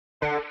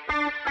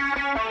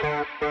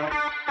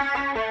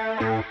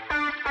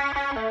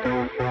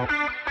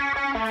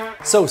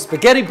So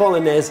spaghetti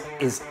bolognese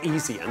is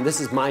easy, and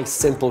this is my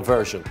simple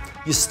version.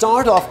 You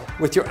start off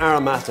with your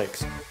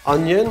aromatics: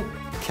 onion,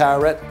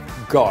 carrot,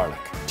 garlic.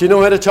 Do you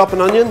know how to chop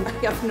an onion?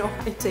 I have no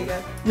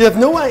idea. You have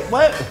no idea?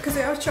 What? Because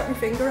I always chop my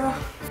finger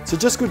off. So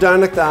just go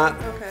down like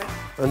that, Okay.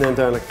 and then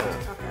down like that.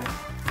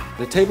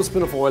 Okay. A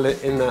tablespoon of oil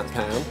in that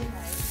pan.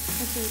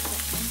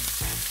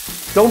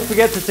 Don't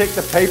forget to take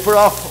the paper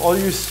off, all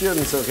you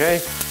students,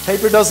 okay?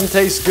 Paper doesn't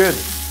taste good.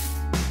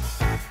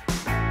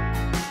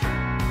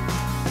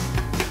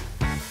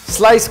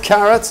 Sliced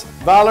carrots.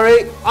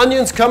 Valerie,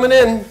 onions coming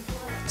in.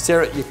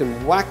 Sarah, you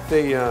can whack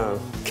the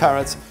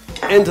carrots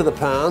into the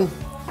pan,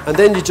 and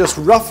then you just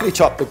roughly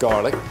chop the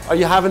garlic. Are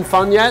you having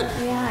fun yet?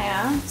 Yeah, I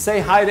am.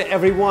 Say hi to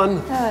everyone.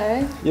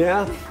 Hello.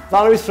 Yeah,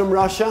 Valerie's from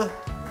Russia.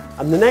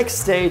 And the next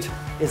stage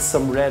is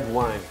some red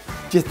wine.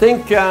 Do you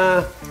think,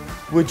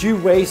 would you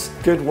waste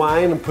good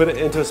wine and put it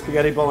into a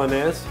spaghetti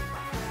bolognese?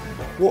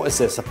 What is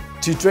this?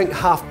 Do you drink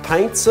half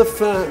pints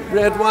of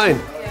red wine?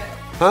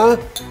 Huh?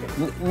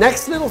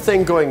 Next little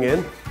thing going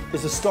in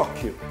is a stock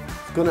cube.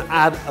 It's going to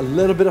add a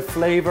little bit of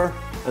flavor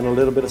and a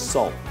little bit of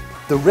salt.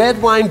 The red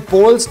wine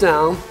boils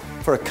down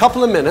for a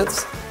couple of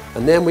minutes,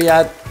 and then we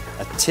add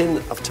a tin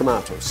of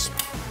tomatoes.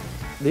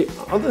 The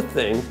other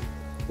thing,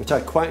 which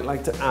I quite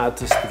like to add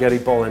to spaghetti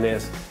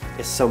bolognese,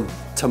 is some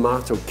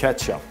tomato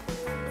ketchup.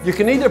 You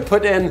can either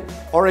put in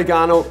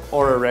oregano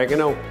or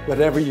oregano,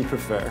 whatever you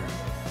prefer.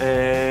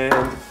 And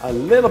a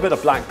little bit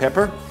of black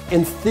pepper.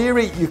 In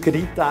theory, you could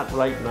eat that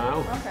right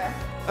now. Okay.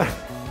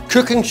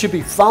 Cooking should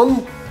be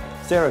fun.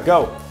 Sarah,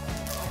 go.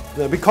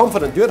 Now be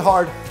confident, do it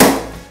hard.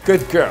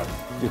 Good girl.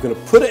 You're gonna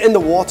put it in the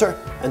water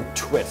and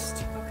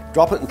twist.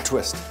 Drop it and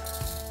twist.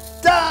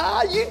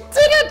 Ah, you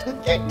did it!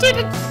 You did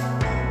it!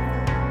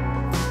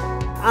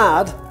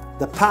 Add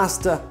the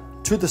pasta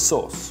to the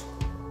sauce.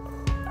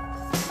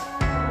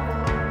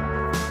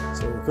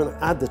 So we're going to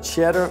add the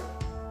cheddar,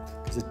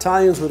 because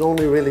Italians would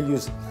only really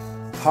use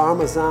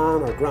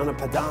Parmesan or Grana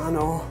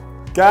Padano.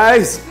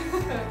 Guys,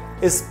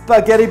 is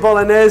spaghetti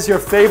bolognese your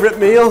favorite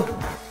meal?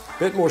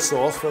 Bit more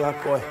sauce for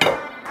that boy.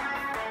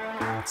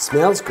 It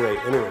smells great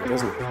anyway,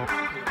 doesn't it?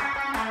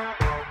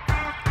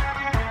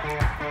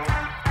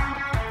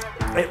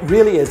 It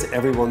really is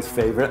everyone's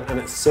favorite, and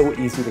it's so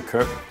easy to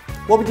cook.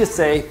 What would you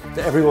say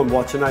to everyone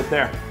watching out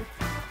there?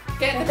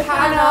 Get the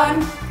pan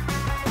on.